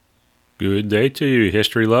Good day to you,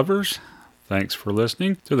 history lovers. Thanks for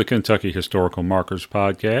listening to the Kentucky Historical Markers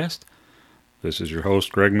podcast. This is your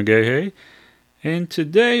host, Greg McGahey, and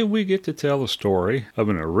today we get to tell the story of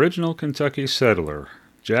an original Kentucky settler,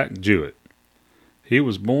 Jack Jouett. He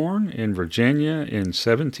was born in Virginia in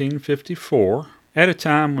 1754, at a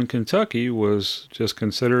time when Kentucky was just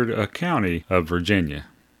considered a county of Virginia.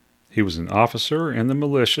 He was an officer in the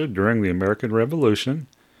militia during the American Revolution,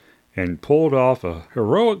 and pulled off a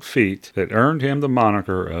heroic feat that earned him the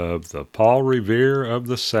moniker of the Paul Revere of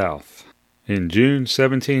the South. In June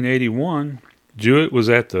 1781, Jouett was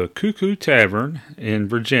at the Cuckoo Tavern in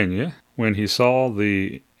Virginia when he saw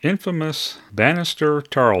the infamous Banastre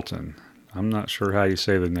Tarleton. I'm not sure how you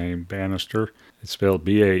say the name, Banastre. It's spelled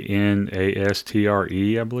B-A-N-A-S-T-R-E,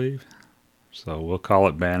 I believe. So we'll call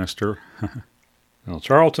it Banastre. Now,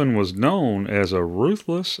 Tarleton was known as a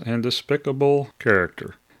ruthless and despicable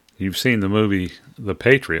character. You've seen the movie The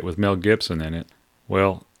Patriot with Mel Gibson in it.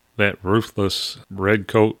 Well, that ruthless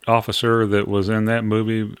redcoat officer that was in that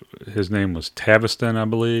movie, his name was Taviston, I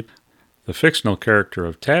believe. The fictional character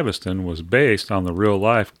of Taviston was based on the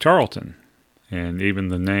real-life Tarleton, and even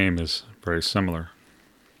the name is very similar.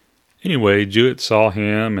 Anyway, Jouett saw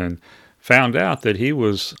him and found out that he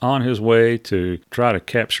was on his way to try to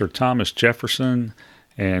capture Thomas Jefferson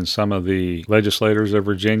and some of the legislators of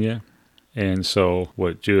Virginia. And so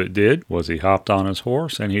what Jouett did was he hopped on his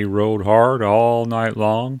horse and he rode hard all night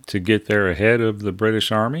long to get there ahead of the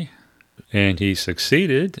British Army. And he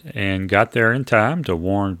succeeded and got there in time to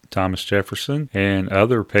warn Thomas Jefferson and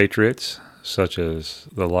other patriots, such as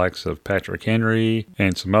the likes of Patrick Henry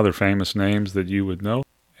and some other famous names that you would know.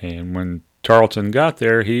 And when Tarleton got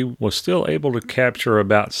there, he was still able to capture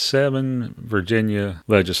about 7 Virginia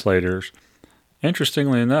legislators.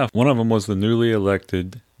 Interestingly enough, one of them was the newly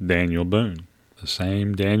elected Daniel Boone, the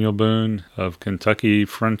same Daniel Boone of Kentucky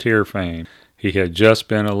frontier fame. He had just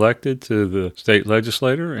been elected to the state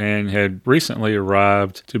legislature and had recently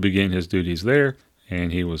arrived to begin his duties there,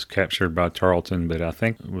 and he was captured by Tarleton, but I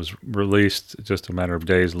think was released just a matter of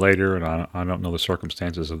days later, and I don't know the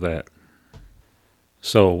circumstances of that.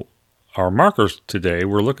 So our markers today,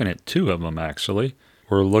 we're looking at 2 of them actually.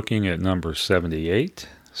 We're looking at number 78,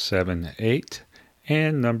 78,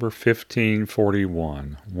 and number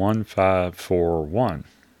 1541, 1541.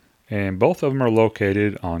 And both of them are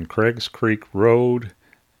located on Craigs Creek Road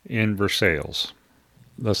in Versailles.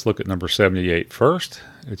 Let's look at number 78 first.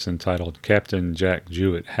 It's entitled Captain Jack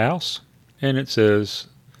Jouett House, and it says,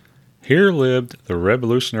 "Here lived the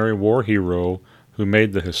Revolutionary War hero who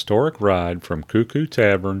made the historic ride from Cuckoo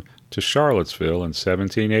Tavern to Charlottesville in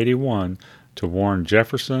 1781 to warn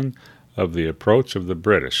Jefferson of the approach of the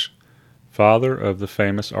British. Father of the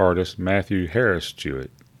famous artist Matthew Harris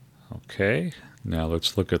Jouett." Okay, now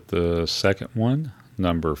let's look at the second one,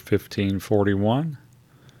 number 1541.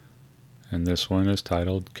 And this one is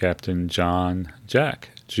titled Captain John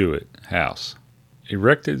Jack Jouett House.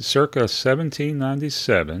 Erected circa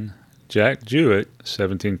 1797, Jack Jouett,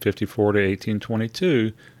 1754 to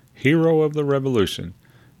 1822, hero of the Revolution,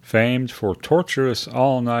 famed for torturous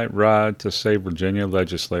all-night ride to save Virginia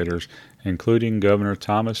legislators, including Governor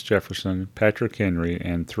Thomas Jefferson, Patrick Henry,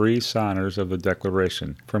 and 3 signers of the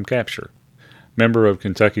Declaration, from capture. Member of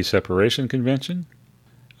Kentucky Separation Convention,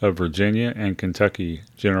 of Virginia and Kentucky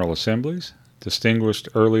General Assemblies, distinguished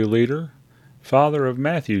early leader, father of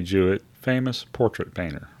Matthew Jouett, famous portrait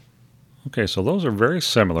painter. Okay, so those are very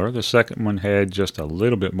similar. The second one had just a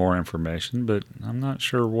little bit more information, but I'm not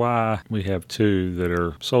sure why we have 2 that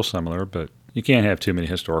are so similar, but you can't have too many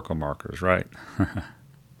historical markers, right?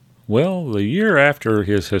 Well, the year after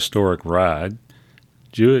his historic ride,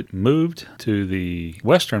 Jouett moved to the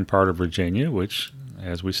western part of Virginia, which,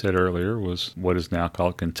 as we said earlier, was what is now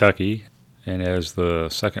called Kentucky. And as the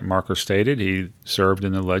second marker stated, he served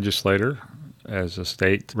in the legislature as a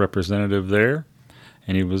state representative there.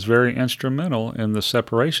 And he was very instrumental in the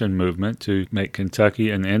separation movement to make Kentucky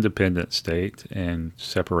an independent state and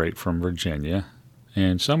separate from Virginia.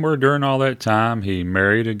 And somewhere during all that time, he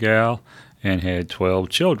married a gal and had 12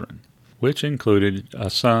 children, which included a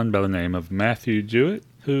son by the name of Matthew Jouett,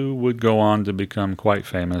 who would go on to become quite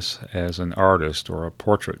famous as an artist or a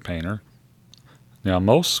portrait painter. Now,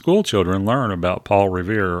 most school children learn about Paul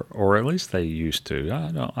Revere, or at least they used to. I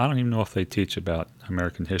don't even know if they teach about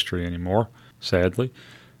American history anymore, sadly.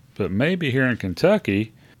 But maybe here in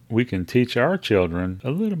Kentucky, we can teach our children a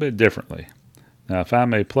little bit differently. Now, if I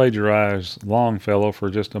may plagiarize Longfellow for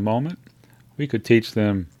just a moment, we could teach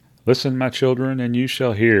them, "Listen, my children, and you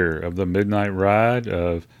shall hear of the midnight ride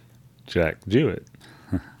of Jack Jouett."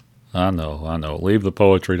 I know. Leave the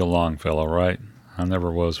poetry to Longfellow, right? I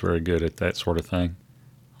never was very good at that sort of thing.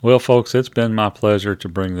 Well, folks, it's been my pleasure to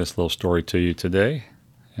bring this little story to you today,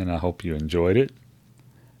 and I hope you enjoyed it.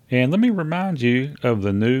 And let me remind you of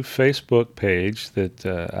the new Facebook page that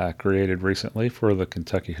I created recently for the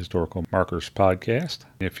Kentucky Historical Markers podcast.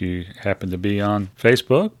 If you happen to be on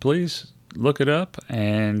Facebook, please look it up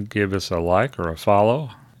and give us a like or a follow.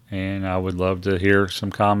 And I would love to hear some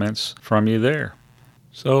comments from you there.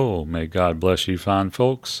 So may God bless you fine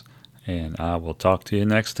folks, and I will talk to you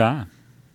next time.